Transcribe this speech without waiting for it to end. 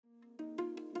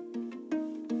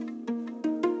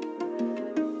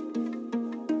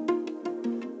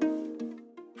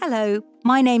Hello,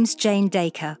 my name's Jane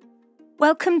Dacre.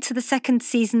 Welcome to the second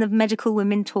season of Medical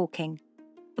Women Talking.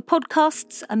 The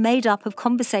podcasts are made up of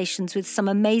conversations with some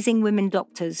amazing women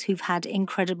doctors who've had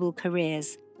incredible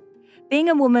careers. Being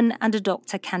a woman and a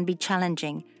doctor can be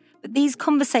challenging, but these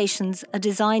conversations are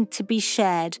designed to be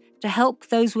shared to help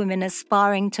those women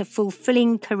aspiring to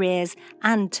fulfilling careers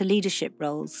and to leadership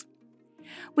roles.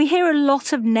 We hear a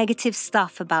lot of negative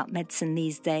stuff about medicine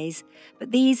these days,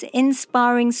 but these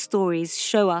inspiring stories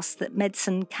show us that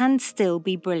medicine can still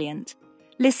be brilliant.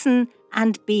 Listen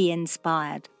and be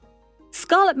inspired.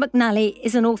 Scarlett McNally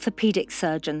is an orthopaedic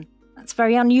surgeon. That's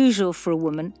very unusual for a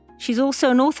woman. She's also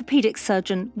an orthopaedic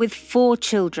surgeon with 4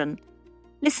 children.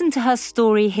 Listen to her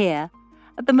story here.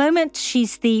 At the moment,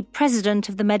 she's the president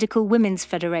of the Medical Women's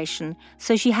Federation,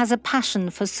 so she has a passion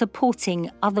for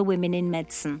supporting other women in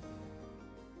medicine.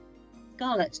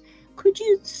 Scarlett, could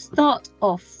you start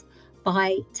off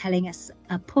by telling us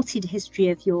a potted history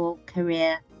of your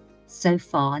career so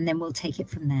far, and then we'll take it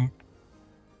from there?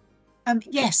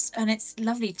 Yes, and it's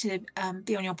lovely to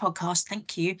be on your podcast.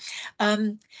 Thank you.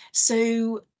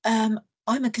 So I'm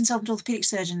a consultant orthopaedic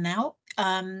surgeon now,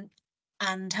 and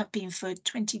have been for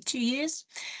 22 years.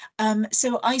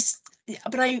 But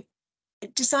I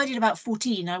decided about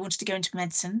 14 I wanted to go into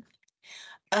medicine,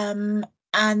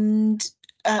 and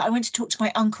I went to talk to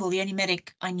my uncle, the only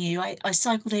medic I knew. I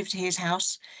cycled over to his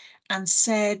house and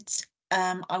said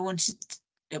I was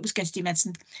going to do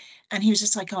medicine, and he was a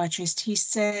psychiatrist. He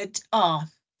said,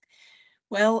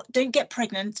 well, don't get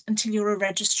pregnant until you're a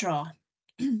registrar.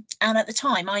 And at the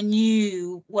time I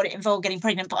knew what it involved getting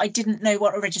pregnant, but I didn't know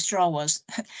what a registrar was.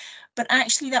 But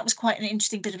actually that was quite an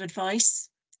interesting bit of advice.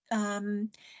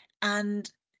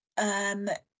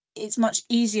 It's much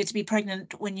easier to be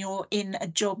pregnant when you're in a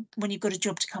job, when you've got a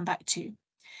job to come back to.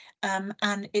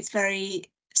 And it's very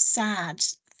sad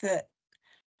that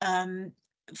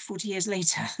 40 years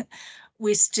later,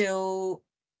 we're still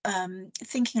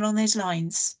thinking along those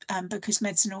lines, because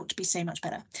medicine ought to be so much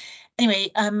better.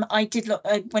 Anyway, I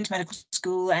went to medical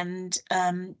school, and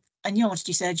I knew I wanted to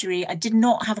do surgery. I did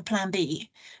not have a plan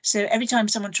B. So every time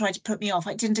someone tried to put me off,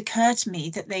 it didn't occur to me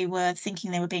that they were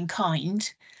thinking they were being kind.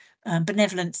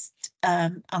 Benevolence,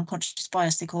 unconscious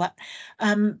bias, they call that,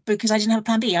 because I didn't have a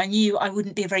plan B. I knew I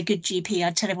wouldn't be a very good GP.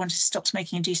 I'd tell everyone to stop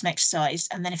smoking and do some exercise,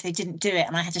 and then if they didn't do it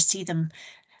and I had to see them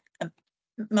a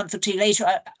month or 2 later,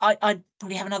 I'd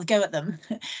probably have another go at them,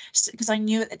 because I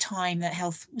knew at the time that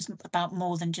health was about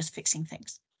more than just fixing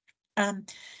things.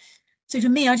 So for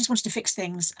me, I just wanted to fix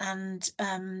things, and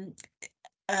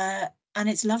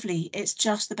it's lovely. It's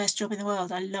just the best job in the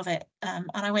world. I love it.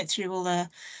 And I went through all the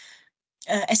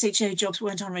SHO jobs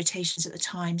weren't on rotations at the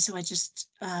time, so I just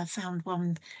found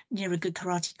one near a good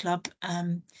karate club,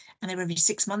 and they were every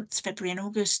 6 months, February and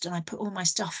August, and I put all my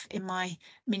stuff in my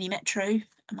mini metro and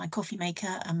my coffee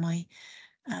maker and my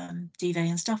duvet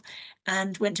and stuff,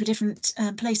 and went to a different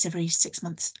place every 6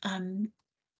 months, and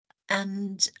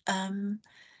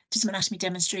did some anatomy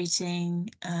demonstrating,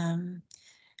 and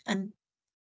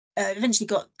eventually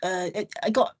got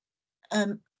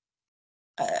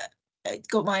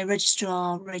my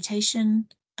registrar rotation,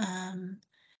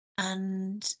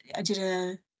 and I did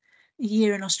a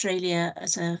year in Australia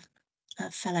as a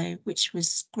fellow, which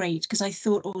was great because I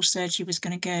thought all surgery was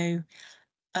going to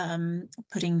go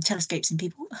putting telescopes in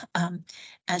people, and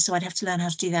so I'd have to learn how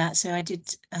to do that. So I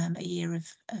did a year of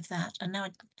that, and now I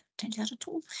don't do that at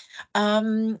all.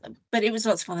 But it was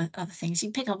lots of other things.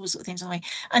 You pick up all sorts of things on the way.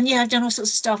 And yeah, I've done all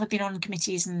sorts of stuff. I've been on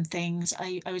committees and things.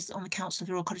 I was on the Council of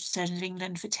the Royal College of Surgeons of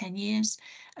England for 10 years,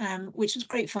 which was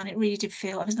great fun. It really did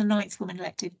feel, I was the 9th woman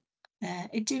elected there.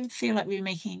 It did feel like we were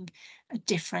making a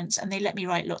difference, and they let me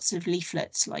write lots of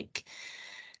leaflets like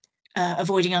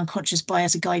avoiding unconscious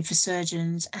bias, a guide for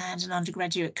surgeons, and an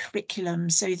undergraduate curriculum,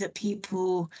 so that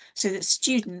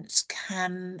students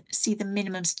can see the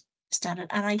minimum standard.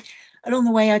 And along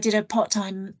the way, I did a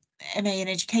part-time MA in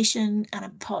education and a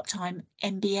part-time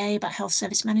MBA about health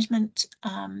service management,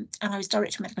 and I was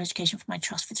director of medical education for my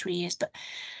trust for 3 years. But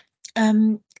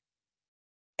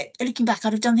looking back,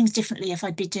 I'd have done things differently if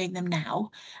I'd been doing them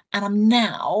now. And I'm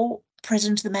now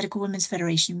president of the Medical Women's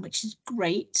Federation, which is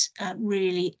great,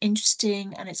 really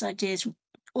interesting, and its ideas from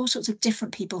all sorts of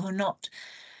different people who are not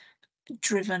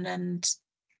driven and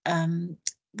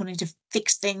wanting to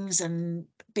fix things and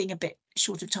being a bit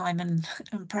short of time and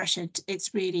pressured.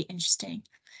 It's really interesting.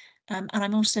 And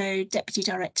I'm also deputy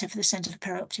director for the Centre for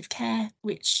Perioperative Care,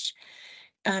 which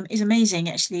is amazing.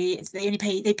 Actually,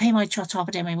 they pay my trust half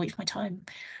a day of my week for my time.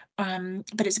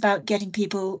 But it's about getting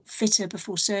people fitter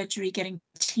before surgery, getting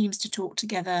teams to talk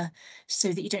together so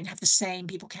that you don't have the same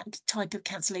type of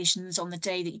cancellations on the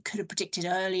day that you could have predicted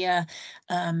earlier,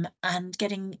 and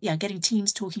getting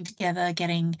teams talking together,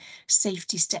 getting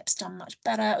safety steps done much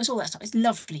better. It was all that stuff. It's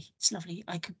lovely. It's lovely.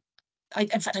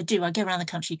 In fact, I go around the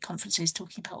country, conferences,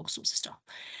 talking about all sorts of stuff.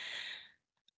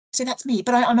 So that's me,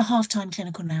 but I'm a half-time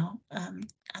clinical now,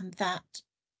 and that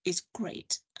is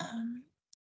great.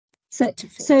 So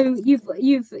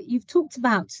you've talked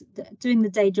about doing the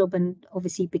day job and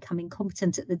obviously becoming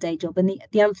competent at the day job. And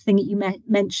the other thing that you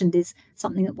mentioned is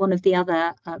something that one of the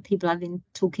other people I've been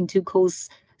talking to calls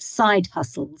side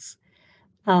hustles.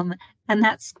 And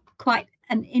that's quite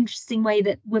an interesting way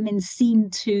that women seem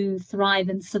to thrive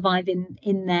and survive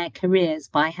in their careers,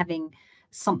 by having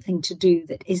something to do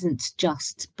that isn't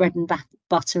just bread and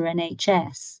butter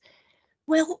NHS.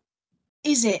 Well,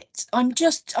 is it?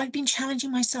 I've been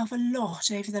challenging myself a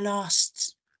lot over the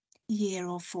last year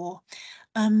or four.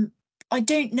 I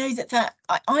don't know that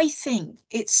I think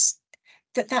it's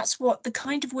that's what the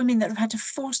kind of women that have had to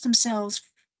force themselves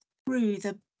through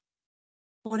the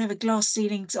whatever glass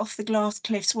ceilings, off the glass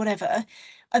cliffs, whatever,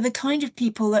 are the kind of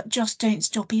people that just don't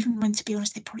stop, even when, to be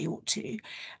honest, they probably ought to,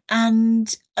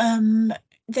 and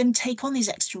then take on these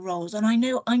extra roles. And I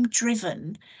know I'm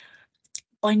driven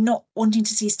by not wanting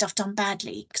to see stuff done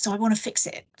badly, because I want to fix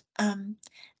it.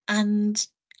 And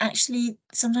actually,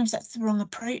 sometimes that's the wrong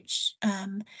approach.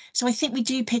 So I think we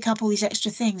do pick up all these extra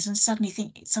things and suddenly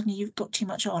you've got too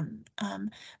much on,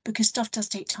 because stuff does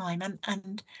take time.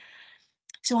 And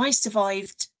so I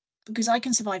survived, because I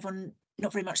can survive on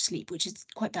not very much sleep, which is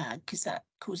quite bad because that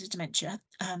causes dementia,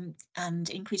 and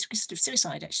increased risk of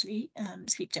suicide, actually,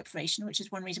 sleep deprivation, which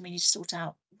is one reason we need to sort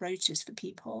out rotas for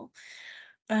people.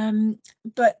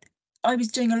 But I was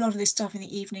doing a lot of this stuff in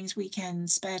the evenings,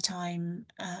 weekends, spare time,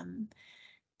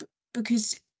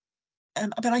 because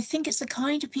but I think it's the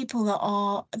kind of people that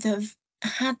have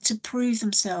had to prove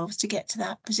themselves to get to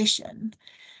that position,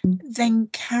 then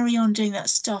carry on doing that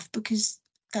stuff because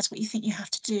that's what you think you have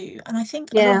to do. And I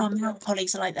think a lot of my male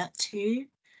colleagues are like that too.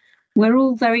 We're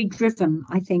all very driven.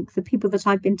 I think the people that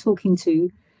I've been talking to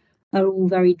are all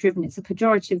very driven. It's a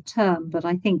pejorative term, but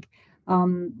I think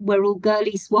we're all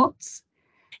girly swats.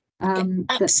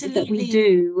 That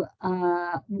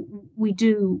we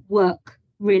do work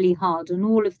really hard, and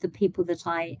all of the people that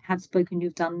I have spoken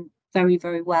who've done very,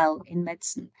 very well in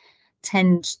medicine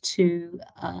tend to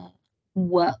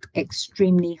work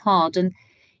extremely hard. And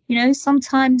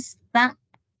sometimes that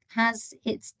has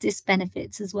its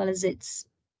disbenefits as well as its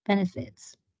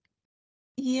benefits.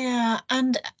 Yeah,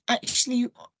 and actually,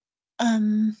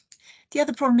 the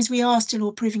other problem is we are still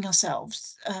all proving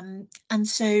ourselves, and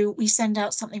so we send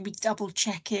out something, we double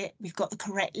check it, we've got the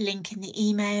correct link in the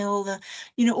email,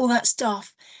 all that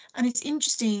stuff. And it's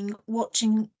interesting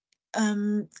watching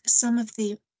some of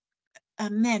the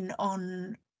men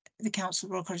on the Council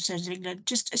of Royal College of Surgeons of England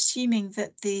just assuming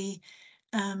that the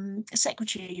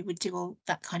secretary would do all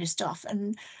that kind of stuff,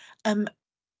 and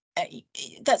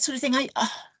that sort of thing.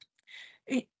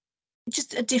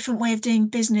 Just a different way of doing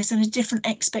business and a different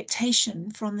expectation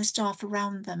from the staff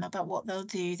around them about what they'll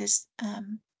do. There's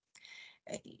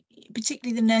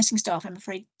particularly the nursing staff, I'm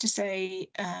afraid to say,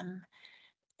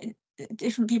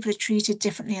 different people are treated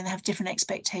differently and they have different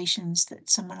expectations that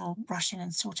someone will rush in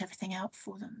and sort everything out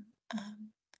for them.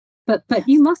 But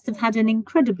you must have had an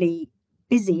incredibly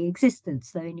busy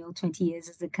existence, though, in your 20 years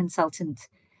as a consultant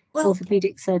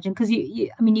orthopedic surgeon, because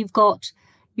you've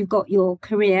got your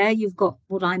career, you've got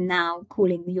what I'm now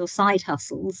calling your side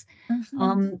hustles,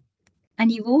 and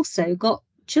you've also got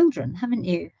children, haven't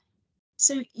you?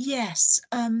 So yes,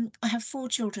 I have 4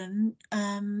 children.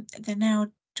 They're now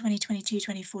 20, 22,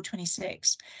 24,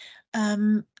 26,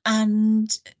 and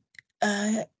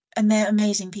they're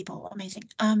amazing people, amazing.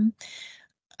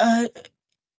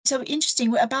 So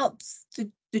interesting about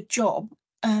the job.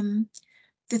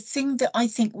 The thing that I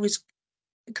think was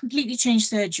completely changed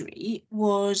surgery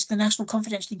was the National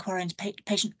Confidential Inquiry into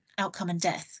Patient Outcome and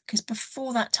Death, because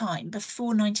before that time,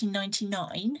 before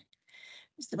 1999,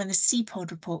 when the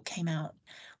CPOD report came out,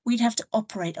 we'd have to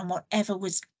operate on whatever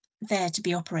was there to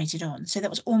be operated on. So that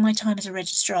was all my time as a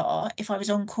registrar. If I was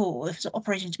on call, if there was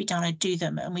operating to be done, I'd do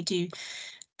them. And we do,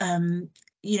 and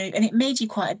it made you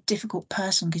quite a difficult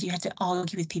person because you had to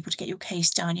argue with people to get your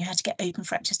case done. You had to get open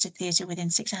fractures to theatre within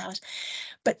 6 hours.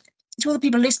 But to all the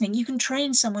people listening, you can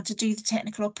train someone to do the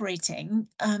technical operating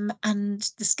and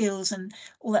the skills and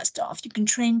all that stuff. You can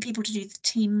train people to do the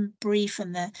team brief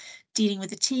and the dealing with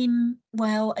the team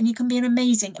well, and you can be an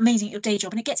amazing at your day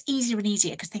job. And it gets easier and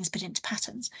easier because things put into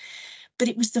patterns. But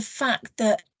it was the fact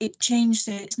that it changed,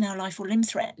 so it's now life or limb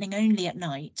threatening only at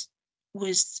night,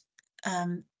 was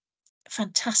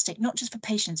fantastic, not just for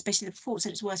patients. Basically, the report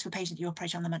said it's worse for patients, you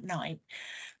operate on them at night.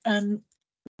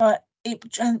 But it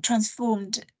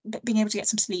transformed being able to get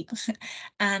some sleep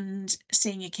and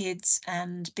seeing your kids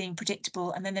and being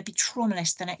predictable, and then they'd be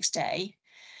traumaless the next day.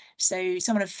 So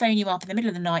someone would phone you up in the middle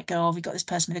of the night, go, oh, we've got this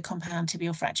person with a compound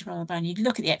tibial fracture, blah, blah, blah, and you'd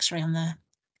look at the x-ray on the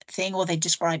thing, or they'd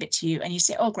describe it to you, and you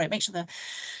say, oh, great, make sure the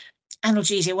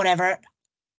analgesia, whatever,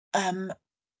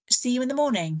 see you in the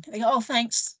morning. They go, oh,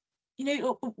 thanks. You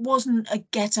know, it wasn't a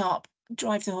get up,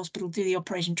 drive to the hospital, do the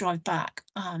operation, drive back.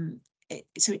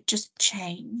 So it just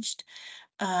changed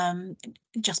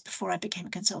just before I became a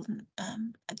consultant.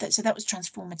 So that was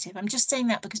transformative. I'm just saying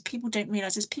that because people don't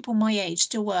realise there's people my age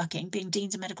still working, being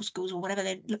deans of medical schools or whatever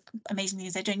they look amazing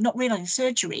things they're doing, not realising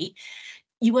surgery,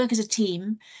 you work as a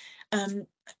team. A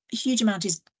huge amount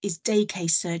is day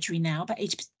case surgery now, about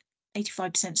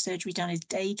 85% surgery done is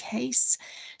day case.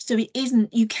 So it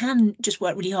isn't, you can just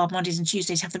work really hard Mondays and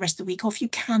Tuesdays, have the rest of the week off. You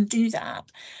can do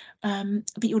that.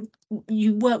 But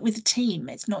you work with a team.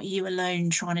 It's not you alone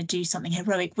trying to do something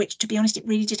heroic, which, to be honest, it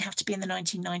really did have to be in the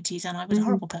 1990s, and I was a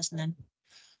horrible person then.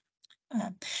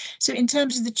 So in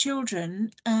terms of the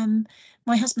children,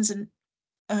 my husband's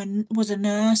was a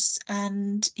nurse,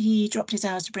 and he dropped his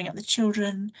hours to bring up the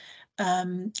children,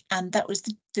 and that was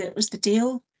the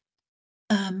deal.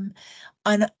 And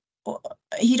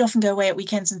he'd often go away at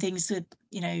weekends and things with,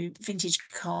 you know, vintage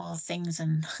car things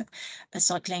and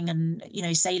cycling and, you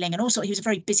know, sailing and all sorts. He was a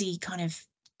very busy kind of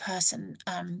person.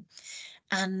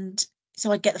 And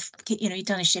so I'd get the, you know, he'd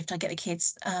done his shift, I'd get the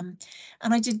kids. And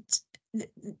I did,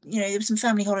 you know, there were some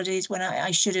family holidays when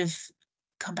I should have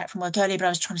come back from work earlier, but I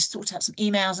was trying to sort out some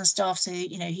emails and stuff. So,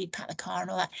 you know, he'd pack the car and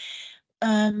all that.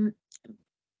 And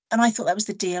I thought that was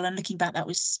the deal. And looking back, that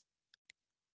was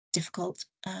difficult.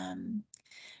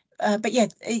 But yeah,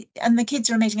 and the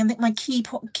kids are amazing. I think my key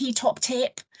top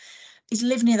tip is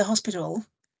live near the hospital,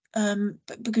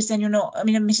 because then you're not, I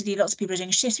mean, admittedly lots of people are doing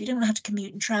shifts, but you don't have to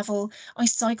commute and travel. I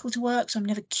cycle to work, so I'm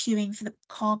never queuing for the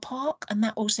car park, and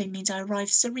that also means I arrive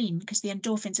serene because the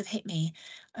endorphins have hit me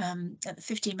at the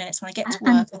 15 minutes when I get to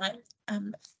work,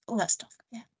 and all that stuff.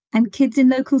 Yeah. And kids in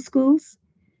local schools?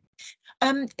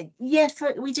 Yes,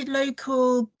 we did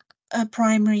local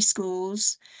primary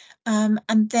schools, and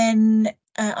then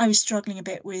I was struggling a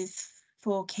bit with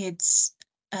 4 kids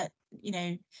at, you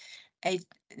know,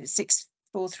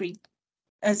 6420.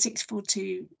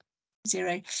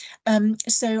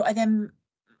 So I then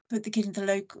put the kid into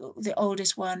the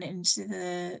oldest one into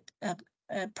the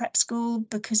prep school,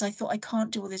 because I thought I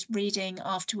can't do all this reading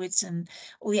afterwards and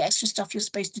all the extra stuff you're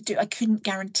supposed to do. I couldn't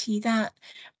guarantee that.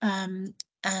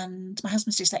 And my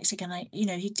husband's dyslexic, and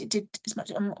he did as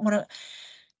much.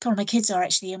 One of my kids are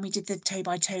actually, and we did the toe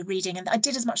by toe reading, and I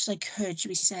did as much as I could, should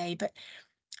we say, but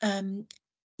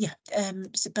yeah.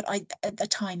 But at the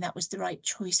time that was the right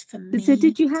choice for me. So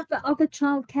did you have the other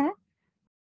childcare?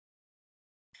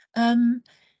 For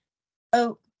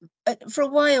a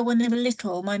while when they were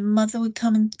little, my mother would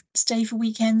come and stay for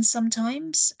weekends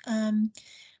sometimes. One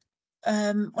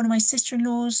of my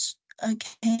sister-in-laws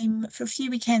came for a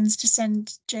few weekends to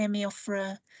send Jay and me off for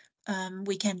a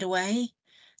weekend away.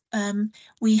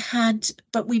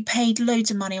 But we paid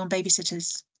loads of money on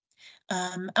babysitters.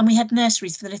 And we had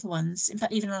nurseries for the little ones. In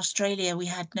fact, even in Australia, we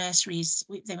had nurseries.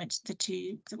 The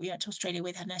two that we went to Australia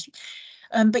with had nurseries.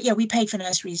 But yeah, we paid for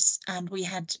nurseries, and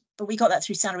but we got that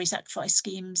through salary sacrifice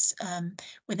schemes.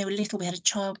 When they were little, we had a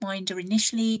childminder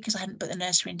initially, because I hadn't put the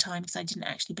nursery in time, because I didn't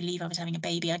actually believe I was having a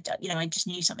baby. I just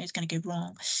knew something was going to go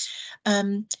wrong.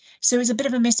 So it was a bit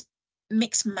of a mixed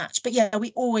match. But yeah,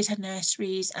 we always had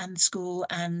nurseries and school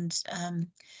and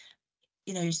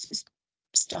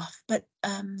stuff. But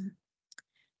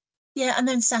yeah, and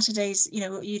then Saturdays,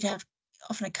 you'd have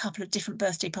often a couple of different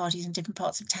birthday parties in different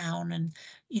parts of town, and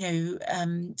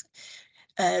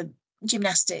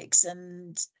gymnastics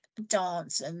and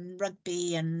dance and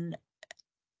rugby and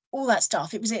all that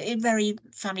stuff. It was a very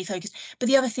family focused. But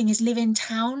the other thing is live in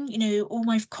town. All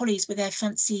my colleagues with their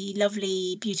fancy,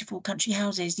 lovely, beautiful country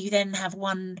houses, you then have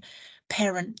one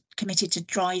parent committed to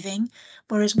driving,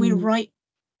 whereas we're right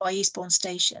by Eastbourne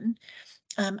Station.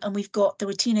 And there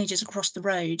were teenagers across the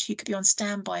road who could be on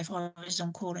standby if I was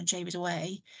on call and Jay was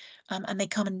away, and they'd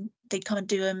come and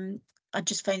do them. I'd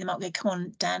just phone them up, go, come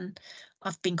on, Dan,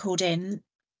 I've been called in.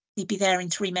 He'd be there in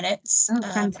 3 minutes. Oh,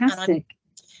 fantastic.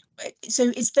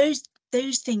 So it's those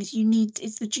things you need.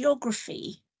 It's the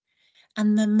geography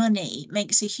and the money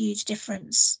makes a huge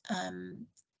difference.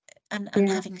 and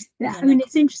Yeah. having Yeah, I mean,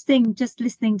 it's interesting just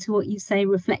listening to what you say,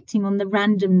 reflecting on the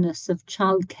randomness of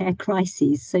childcare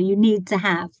crises. So you need to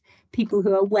have people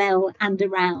who are well and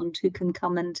around who can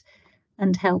come and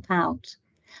help out.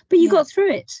 But you got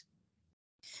through it.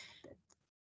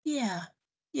 Yeah,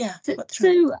 got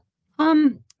through it.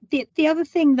 So the other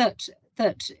thing that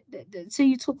so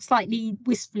you talk slightly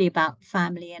wistfully about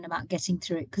family and about getting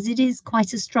through it, because it is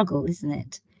quite a struggle, isn't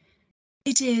it?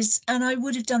 It is, and I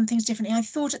would have done things differently. I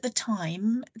thought at the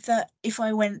time that if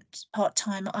I went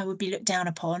part-time, I would be looked down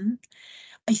upon.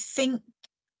 I think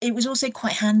it was also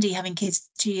quite handy having kids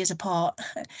 2 years apart,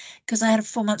 because I had a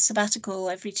 4-month sabbatical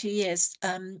every 2 years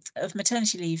of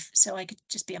maternity leave, so I could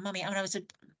just be a mummy. I mean, I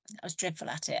was dreadful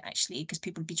at it, actually, because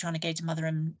people would be trying to go to mother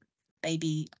and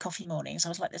baby coffee mornings. I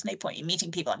was like, there's no point in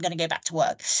meeting people, I'm going to go back to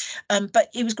work. But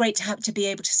it was great to have to be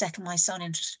able to settle my son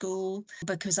into school,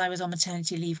 because I was on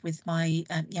maternity leave with my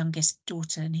youngest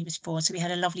daughter and he was 4, so we had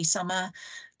a lovely summer,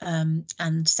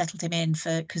 and settled him in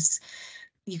because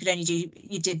you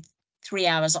did 3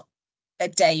 hours a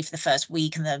day for the first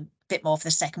week and a bit more for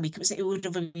the second week. It would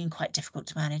have been quite difficult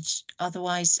to manage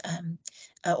otherwise,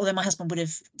 although my husband would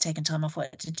have taken time off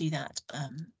work to do that.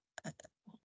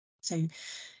 So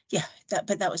yeah,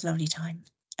 but that was a lovely time.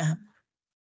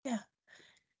 Yeah.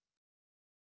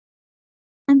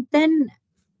 And then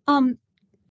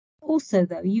also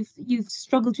though, you've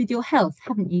struggled with your health,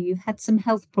 haven't you? You've had some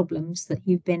health problems that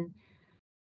you've been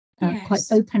quite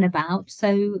Yes. open about.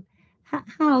 So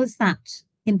how has that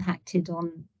impacted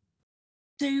on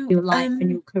your life and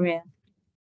your career?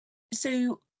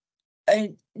 So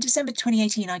December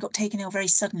 2018, I got taken ill very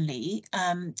suddenly,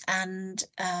 and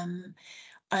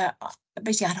I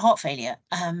basically had heart failure,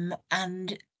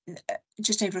 and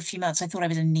just over a few months I thought I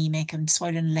was anemic and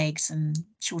swollen legs and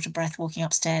short of breath walking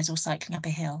upstairs or cycling up a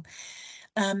hill.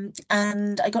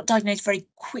 And I got diagnosed very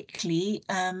quickly,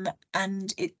 and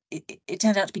it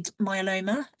turned out to be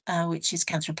myeloma, which is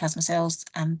cancer of plasma cells,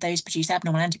 and those produce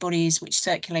abnormal antibodies which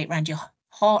circulate around your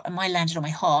heart, and mine landed on my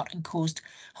heart and caused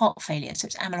heart failure. So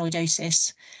it's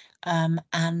amyloidosis,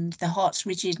 and the heart's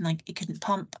rigid and it couldn't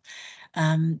pump.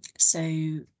 So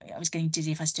I was getting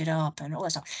dizzy if I stood up and all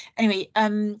that stuff. Anyway,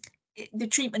 the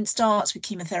treatment starts with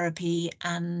chemotherapy,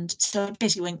 and so I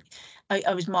basically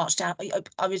I was marched out.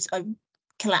 I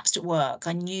collapsed at work.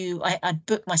 I knew I'd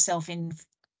booked myself in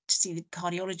to see the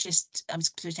cardiologist. I was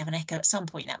supposed to have an echo at some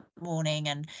point that morning,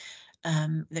 and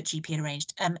that GP had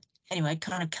arranged. Anyway, I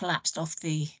kind of collapsed off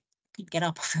could get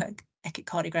up off the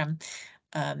echocardiogram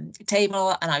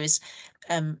table, and I was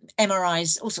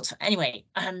MRIs, all sorts of, anyway,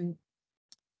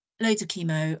 loads of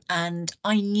chemo, and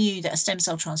I knew that a stem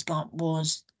cell transplant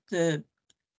was the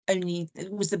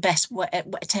best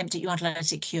attempt at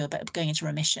antibiotic cure, but going into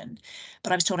remission.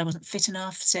 But I was told I wasn't fit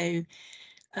enough, so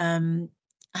I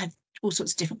had all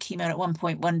sorts of different chemo. At one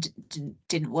point, one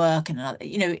didn't work, and another,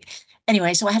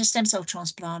 anyway. So I had a stem cell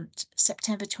transplant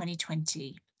September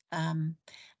 2020, and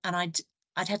I'd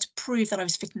had to prove that I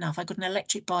was fit enough. I got an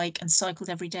electric bike and cycled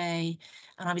every day,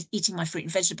 and I was eating my fruit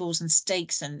and vegetables and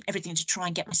steaks and everything to try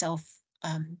and get myself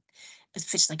as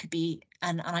fit as I could be,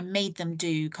 and I made them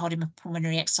do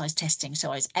cardiopulmonary exercise testing, so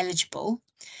I was eligible.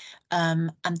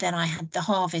 And then I had the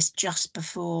harvest just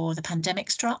before the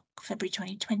pandemic struck, February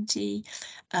 2020,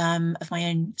 of my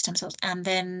own stem cells, and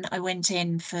then I went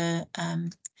in for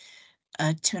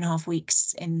 2.5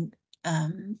 weeks in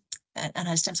and had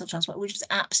a stem cell transplant, which was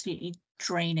absolutely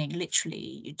draining.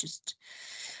 Literally, you just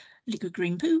liquid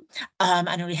green poo, and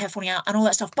all your hair falling out and all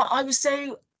that stuff. But I was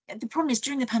so. The problem is,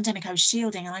 during the pandemic, I was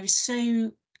shielding, and I was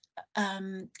so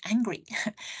angry,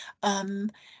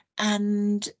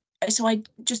 and so I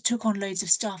just took on loads of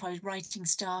stuff. I was writing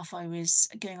stuff, I was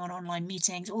going on online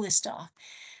meetings, all this stuff.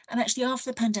 And actually, after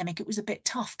the pandemic, it was a bit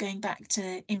tough going back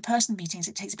to in-person meetings.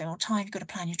 It takes a bit more time. You've got to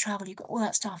plan your travel. You've got all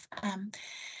that stuff.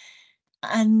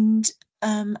 And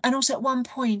also at one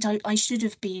point, I should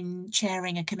have been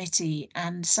chairing a committee,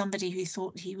 and somebody who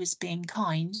thought he was being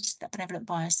kind, that benevolent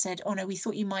bias, said, "Oh no, we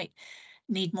thought you might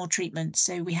need more treatment,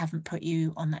 so we haven't put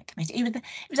you on that committee." It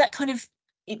was that kind of,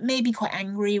 it made me quite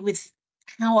angry with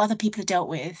how other people are dealt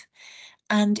with,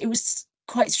 and it was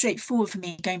quite straightforward for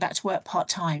me going back to work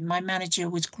part-time. My manager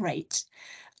was great.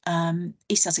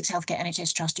 East Sussex Healthcare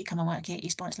NHS Trust, you come and work here,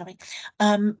 Eastbourne, it's lovely.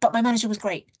 But my manager was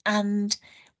great, and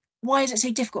why is it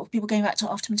so difficult for people going back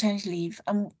to after maternity leave?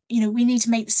 And we need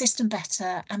to make the system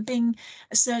better, and being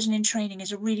a surgeon in training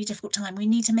is a really difficult time. We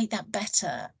need to make that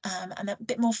better, and a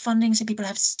bit more funding so people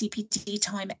have CPD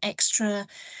time extra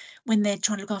when they're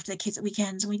trying to look after their kids at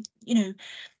weekends. And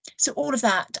so all of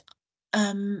that,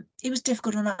 it was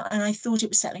difficult, and I thought it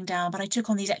was settling down, but I took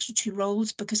on these extra 2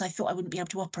 roles because I thought I wouldn't be able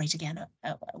to operate again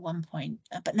at one point,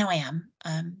 but now I am.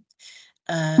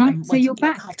 Right, so you're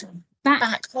Working back,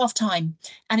 back half time,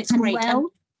 and it's and great.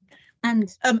 well,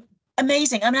 and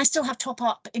Amazing. I mean, I still have top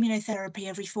up immunotherapy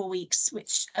every 4 weeks,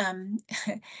 which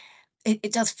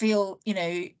it does feel,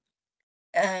 it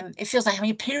feels like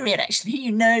having a period, actually.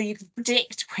 You can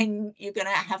predict when you're going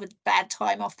to have a bad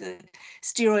time after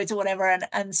steroids or whatever,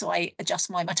 and so I adjust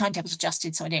my timetable's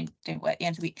adjusted, so I don't work at the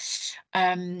end of the week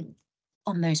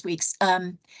on those weeks.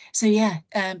 So yeah,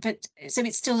 but so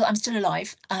I'm still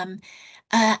alive, and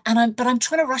but I'm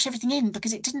trying to rush everything in,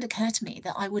 because it didn't occur to me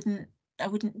that I wouldn't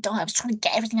die. I was trying to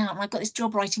get everything out, and I've got this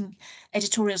job writing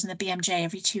editorials in the BMJ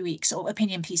every 2 weeks, or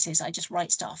opinion pieces. I just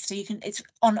write stuff, so it's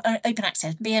on open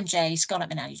access. BMJ,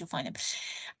 Scarlett, McNally, you'll find them.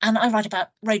 And I write about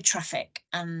road traffic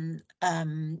and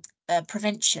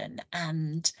prevention,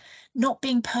 and not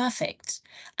being perfect,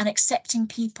 and accepting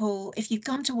people. If you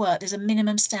come to work, there's a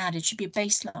minimum standard, it should be a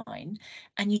baseline,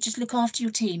 and you just look after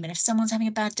your team. And if someone's having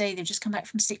a bad day, they've just come back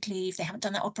from sick leave, they haven't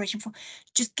done that operation for,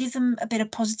 just give them a bit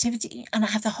of positivity, and I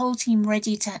have the whole team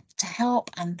ready to help.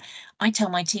 And I tell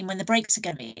my team when the breaks are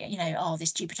going to be, oh,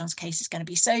 this Jupiter's case is going to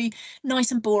be so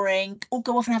nice and boring, or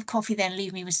go off and have coffee, then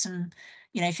leave me with some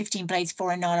 15 blades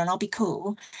 409, and I'll be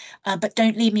cool, but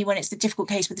don't leave me when it's the difficult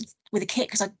case with a kit,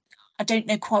 because I don't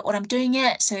know quite what I'm doing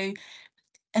yet. So,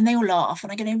 and they all laugh,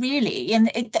 and I go, no, really?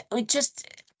 And it just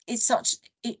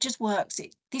works.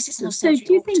 This is how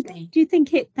surgery ought to be. Do you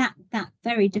think that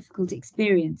very difficult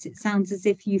experience, it sounds as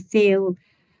if you feel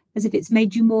as if it's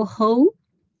made you more whole?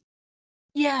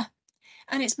 Yeah.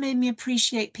 And it's made me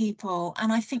appreciate people.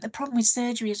 And I think the problem with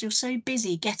surgery is you're so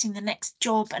busy getting the next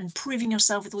job and proving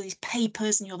yourself with all these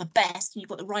papers, and you're the best, and you've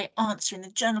got the right answer in the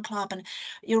journal club, and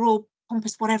you're all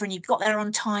pompous, whatever, and you've got there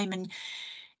on time. And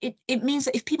it means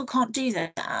that if people can't do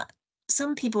that,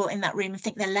 some people in that room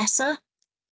think they're lesser,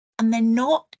 and they're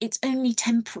not. It's only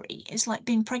temporary. It's like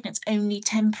being pregnant, it's only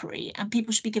temporary, and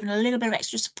people should be given a little bit of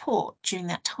extra support during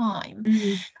that time.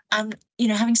 And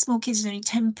having small kids is only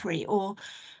temporary. Or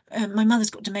my mother's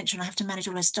got dementia, and I have to manage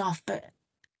all her stuff, but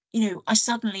I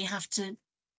suddenly have to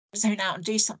zone out and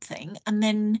do something,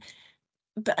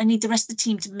 but I need the rest of the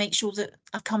team to make sure that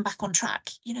I've come back on track.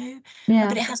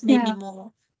 But it has made me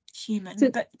more human.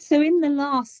 So in the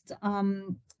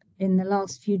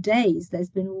last few days, there's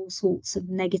been all sorts of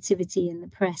negativity in the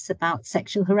press about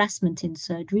sexual harassment in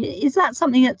surgery. Is that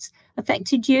something that's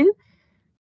affected you?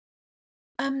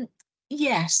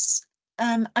 Yes.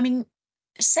 I mean,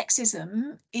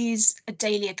 sexism is a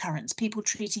daily occurrence, people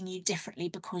treating you differently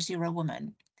because you're a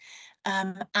woman.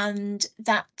 And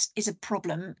that is a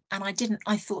problem. And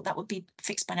I thought that would be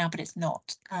fixed by now, but it's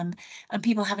not. And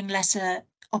people having lesser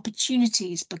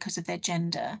opportunities because of their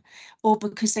gender, or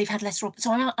because they've had lesser.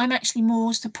 So I'm actually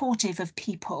more supportive of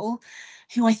people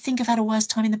who I think have had a worse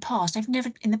time in the past. I've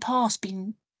never in the past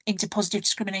been into positive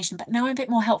discrimination, but now I'm a bit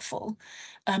more helpful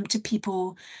to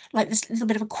people, like this little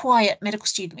bit of a quiet medical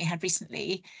student we had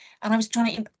recently, and I was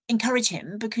trying to encourage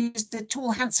him, because the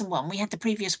tall handsome one we had the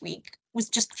previous week was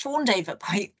just fawned over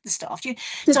by the staff. So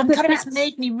it's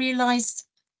made me realise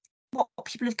what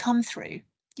people have come through.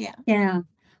 Yeah,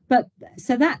 but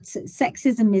so that's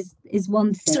sexism is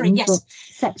one thing. Sorry, yes.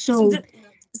 Sexual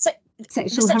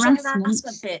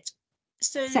harassment bit.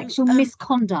 So sexual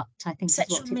misconduct, I think,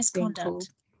 sexual is what it's being called.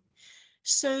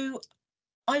 So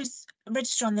I was a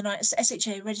registrar in the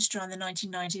SHA registrar in the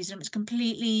 1990s, and it was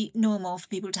completely normal for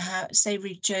people to have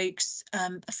savoury jokes,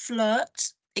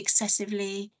 flirt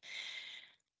excessively.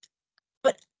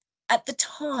 But at the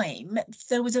time,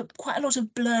 there was quite a lot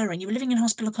of blurring. You were living in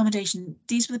hospital accommodation.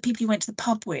 These were the people you went to the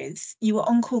pub with. You were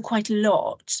on call quite a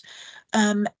lot,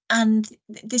 and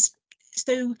there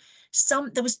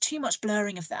was too much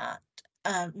blurring of that,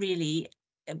 really,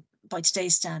 by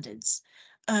today's standards.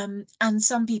 And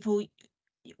some people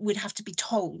would have to be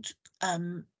told,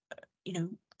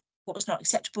 what was not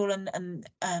acceptable, and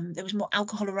there was more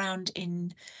alcohol around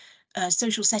in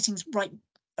social settings right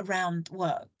around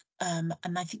work, and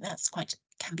I think that's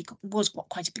was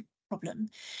quite a big problem.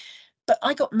 But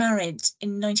I got married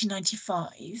in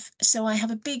 1995, so I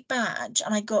have a big badge,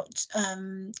 and I got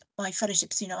my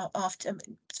fellowship soon after.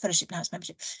 Fellowship, now it's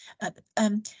membership,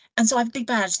 and so I have a big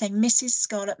badge saying Mrs.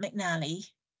 Scarlett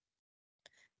McNally,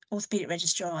 orthopedic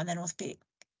registrar, and then orthopedic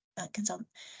consultant.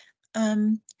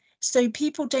 So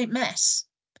people don't mess,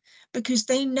 because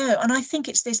they know, and I think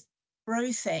it's this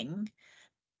bro thing.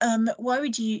 Why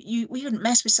would we wouldn't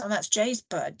mess with someone that's Jay's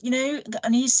bud,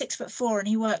 and he's 6'4" and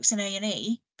he works in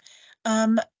A&E.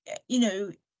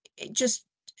 It just,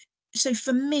 so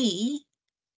for me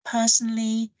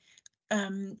personally,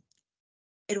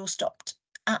 it all stopped.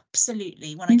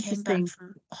 Absolutely. When I came back Interesting.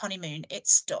 from honeymoon, it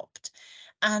stopped.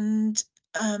 And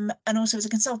also as a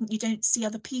consultant, you don't see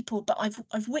other people, but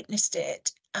I've witnessed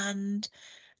it. And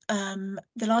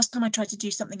the last time I tried to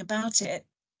do something about it,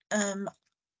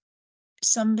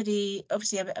 somebody,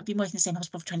 obviously I've been working in the same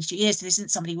hospital for 22 years, so this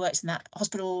isn't somebody who works in that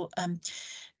hospital.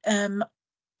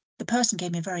 The person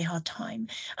gave me a very hard time,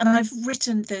 and I've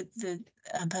written the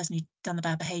person who'd done the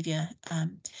bad behaviour,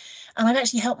 and I've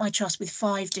actually helped my trust with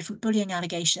 5 different bullying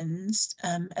allegations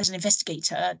as an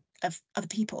investigator of other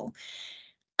people.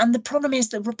 And the problem is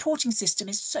the reporting system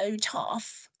is so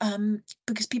tough,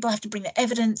 because people have to bring their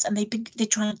evidence, and they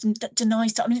try and deny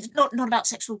stuff. I mean, it's not about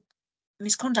sexual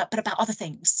misconduct, but about other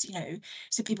things, you know.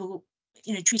 So people,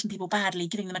 you know, treating people badly,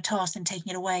 giving them a task and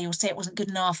taking it away, or say it wasn't good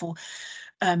enough, or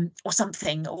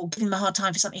something, or giving them a hard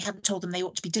time for something you hadn't told them they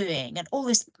ought to be doing, and all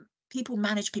this. People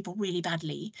manage people really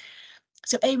badly.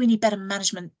 So A, we need better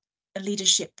management and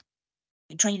leadership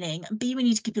training, and B, we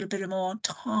need to give people a bit more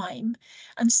time,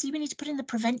 and C, we need to put in the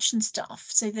prevention stuff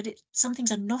so that some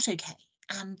things are not okay,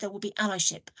 and there will be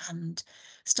allyship and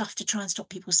stuff to try and stop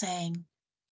people saying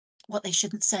what they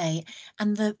shouldn't say.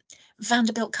 And the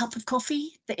Vanderbilt cup of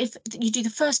coffee, that if you do the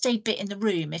first aid bit in the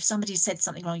room, if somebody said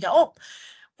something wrong, you go, oh,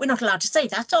 we're not allowed to say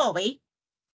that, are we?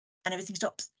 And everything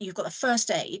stops. You've got the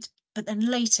first aid, but then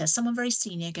later someone very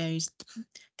senior goes,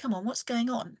 come on, what's going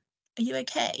on? Are you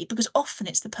okay? Because often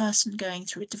it's the person going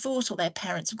through a divorce, or their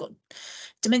parents have got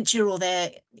dementia, or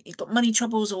they've got money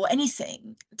troubles, or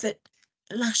anything, that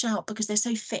lash out because they're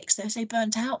so fixed, they're so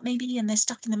burnt out maybe, and they're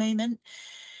stuck in the moment.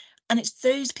 And it's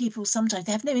those people, sometimes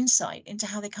they have no insight into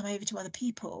how they come over to other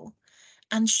people.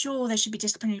 And sure, there should be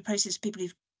disciplinary process for people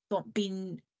who've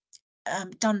been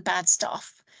done bad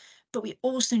stuff, but we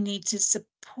also need to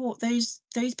support those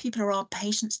people are our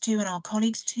patients too, and our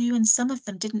colleagues too, and some of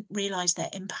them didn't realise their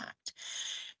impact.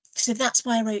 So that's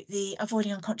why I wrote the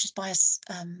Avoiding Unconscious Bias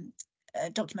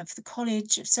document for the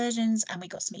College of Surgeons, and we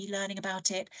got some e-learning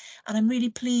about it. And I'm really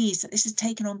pleased that this is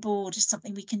taken on board as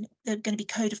something they're going to be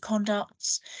code of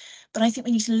conducts, but I think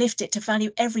we need to lift it to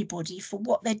value everybody for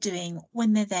what they're doing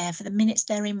when they're there. For the minutes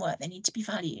they're in work, they need to be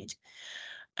valued.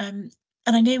 And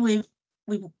I know you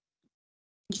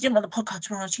didn't want the podcast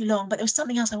to run on too long, but there was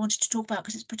something else I wanted to talk about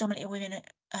because it's predominantly a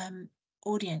women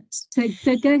audience. So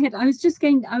go ahead. I was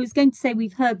going to say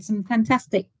we've heard some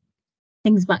fantastic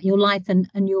things about your life and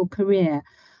your career.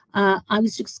 I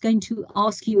was just going to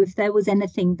ask you if there was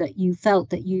anything that you felt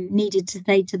that you needed to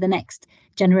say to the next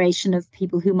generation of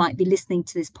people who might be listening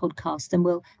to this podcast, and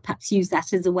we'll perhaps use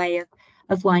that as a way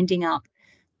of winding up.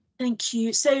 Thank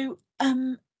you. So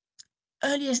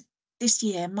earlier this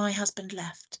year, my husband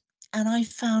left, and I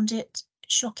found it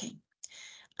shocking.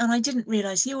 And I didn't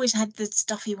realise he always had the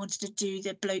stuff he wanted to do,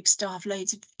 the bloke stuff,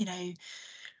 loads of, you know,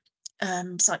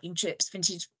 cycling trips,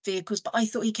 vintage vehicles. But I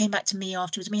thought he came back to me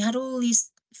afterwards. And we had all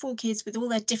these 4 kids with all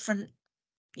their different,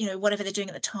 you know, whatever they're doing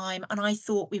at the time. And I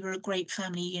thought we were a great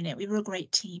family unit. We were a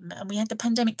great team. And we had the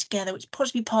pandemic together, which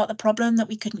possibly part of the problem, that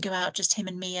we couldn't go out, just him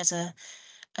and me as a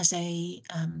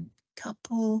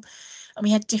couple. And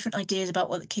we had different ideas about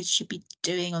what the kids should be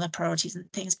doing, or their priorities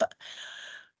and things. But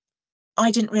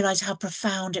I didn't realise how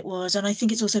profound it was. And I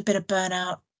think it's also a bit of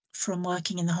burnout from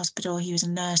working in the hospital. He was a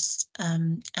nurse,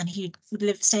 and he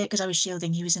would say it because I was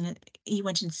shielding. He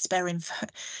went into spare room for,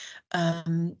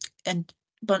 and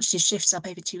bunched his shifts up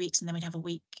over 2 weeks, and then we'd have a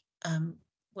week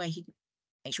where he'd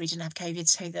make sure he didn't have COVID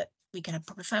so that we could have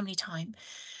proper family time.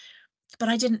 But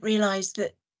I didn't realise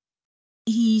that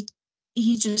he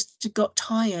just got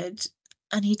tired,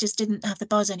 and he just didn't have the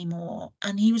buzz anymore.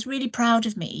 And he was really proud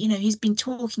of me. You know, he's been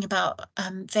talking about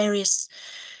various,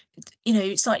 you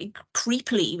know, slightly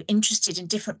creepily interested in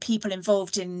different people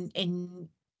involved in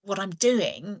what I'm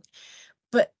doing.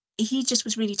 But he just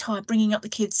was really tired. Bringing up the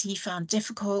kids he found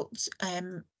difficult,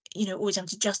 you know, always having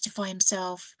to justify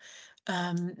himself,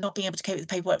 not being able to cope with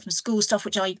the paperwork from school stuff,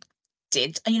 which I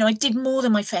did. You know, I did more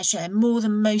than my fair share, more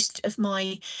than most of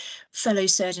my fellow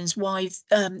surgeons' wives,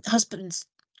 husbands.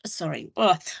 Sorry,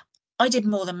 I did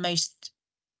more than most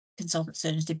consultant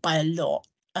surgeons did by a lot.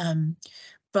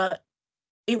 But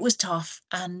it was tough,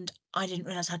 and I didn't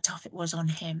realise how tough it was on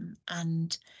him.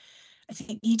 And I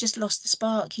think he just lost the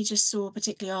spark. He just saw,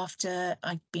 particularly after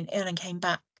I'd been ill and came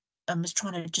back and was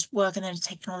trying to just work, and then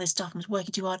taking all this stuff and was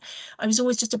working too hard. I was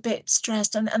always just a bit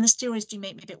stressed, and the steroids do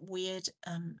make me a bit weird.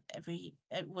 Every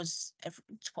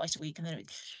twice a week, and then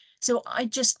so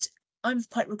I'm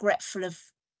quite regretful of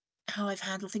how I've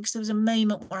handled things. There was a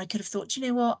moment where I could have thought, you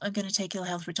know what, I'm going to take ill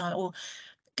health retirement, or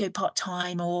go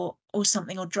part-time, or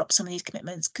something, or drop some of these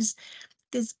commitments, because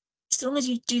as long as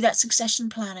you do that succession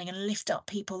planning and lift up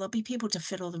people, there'll be people to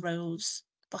fill all the roles.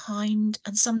 behind.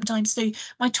 And sometimes, so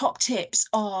my top tips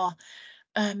are,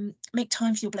 make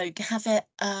time for your bloke, have it,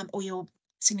 or your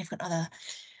significant other,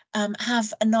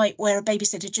 have a night where a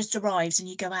babysitter just arrives and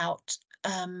you go out,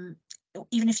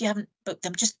 even if you haven't booked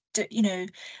them, just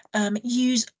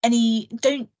use any,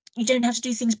 you don't have to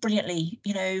do things brilliantly,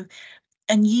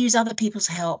 and use other people's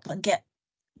help and get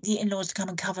the in-laws to come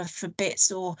and cover for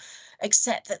bits, or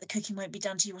accept that the cooking won't be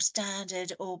done to your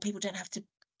standard, or people don't have to,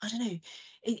 I don't know,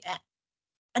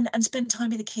 and spend time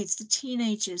with the kids. The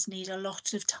teenagers need a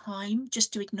lot of time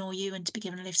just to ignore you and to be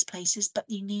given lifts places, but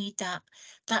you need that.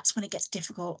 That's when it gets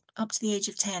difficult. Up to the age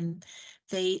of 10,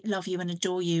 they love you and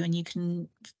adore you, and you can,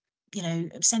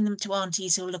 send them to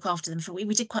aunties who'll look after them. We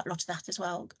did quite a lot of that as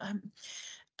well.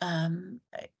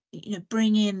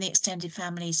 Bring in the extended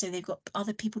family, so they've got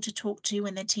other people to talk to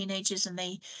when they're teenagers, and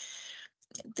they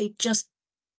just,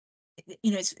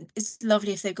 it's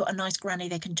lovely if they've got a nice granny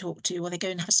they can talk to, or they go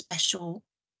and have a special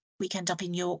weekend up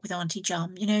in York with Auntie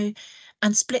Jum,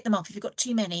 and split them up. If you've got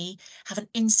too many, have an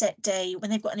inset day. When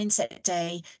they've got an inset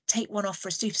day, take one off for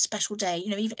a super special day,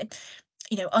 even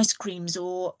ice creams,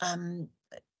 or I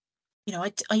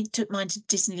took mine to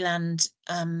Disneyland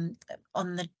on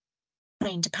the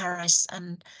train to Paris,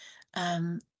 and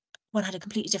one had a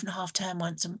completely different half term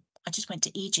once, and I just went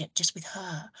to Egypt just with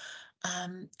her.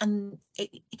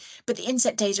 But the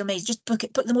inset days are amazing. Just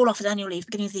book them all off as annual leave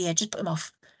beginning of the year. Just put them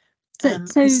off.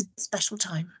 So special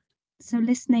time. So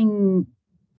listening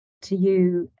to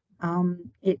you,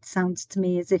 it sounds to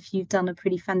me as if you've done a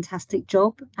pretty fantastic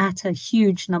job at a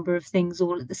huge number of things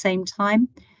all at the same time.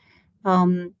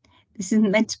 This isn't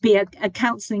meant to be a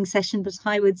counselling session, but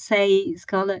I would say,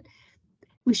 Scarlett,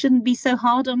 we shouldn't be so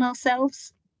hard on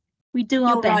ourselves. We do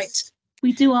our best. Right.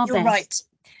 We do our best. You're right.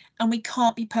 And we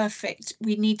can't be perfect.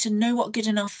 We need to know what good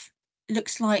enough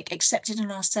looks like, accept it in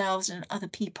ourselves and other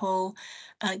people,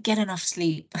 get enough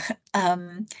sleep,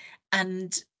 and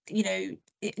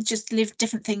just live.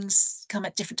 Different things come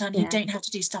at different times. You don't have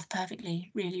to do stuff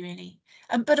perfectly, really.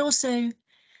 But also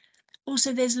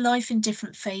there's life in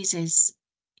different phases.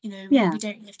 We don't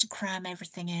have to cram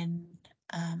everything in,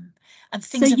 and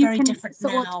things are very different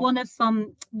now. One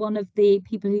of the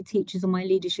people who teaches on my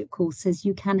leadership course says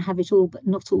you can have it all, but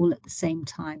not all at the same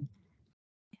time.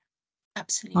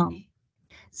 Absolutely.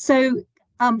 So,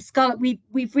 Scarlett,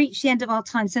 we've reached the end of our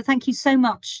time. So thank you so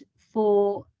much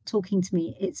for talking to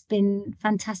me. It's been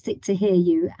fantastic to hear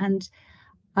you, and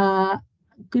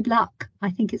good luck.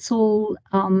 I think it's all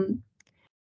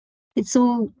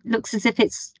looks as if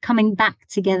it's coming back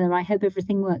together. I hope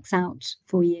everything works out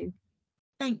for you.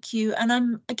 Thank you. And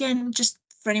I'm, again, just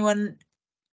for anyone,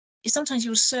 sometimes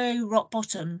you're so rock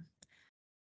bottom,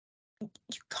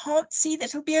 you can't see that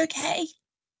it'll be okay.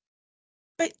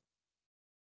 But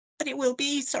it will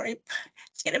be. Sorry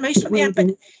to get emotional at the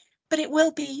end, but it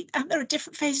will be. And there are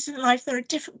different phases in life. There are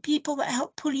different people that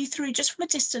help pull you through just from a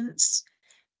distance.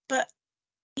 But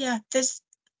yeah, there's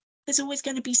always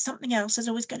going to be something else. There's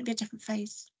always going to be a different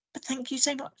phase. But thank you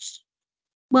so much.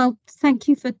 Well, thank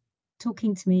you for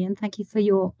talking to me, and thank you for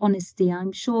your honesty.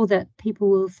 I'm sure that people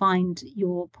will find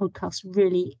your podcast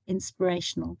really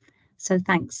inspirational. So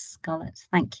thanks, Scarlett.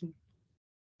 Thank you.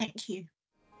 Thank you.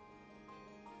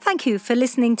 Thank you for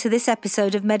listening to this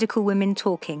episode of Medical Women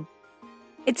Talking.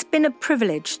 It's been a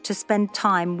privilege to spend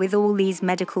time with all these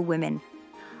medical women.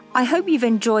 I hope you've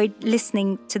enjoyed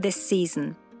listening to this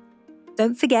season.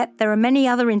 Don't forget, there are many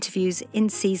other interviews in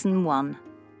season 1.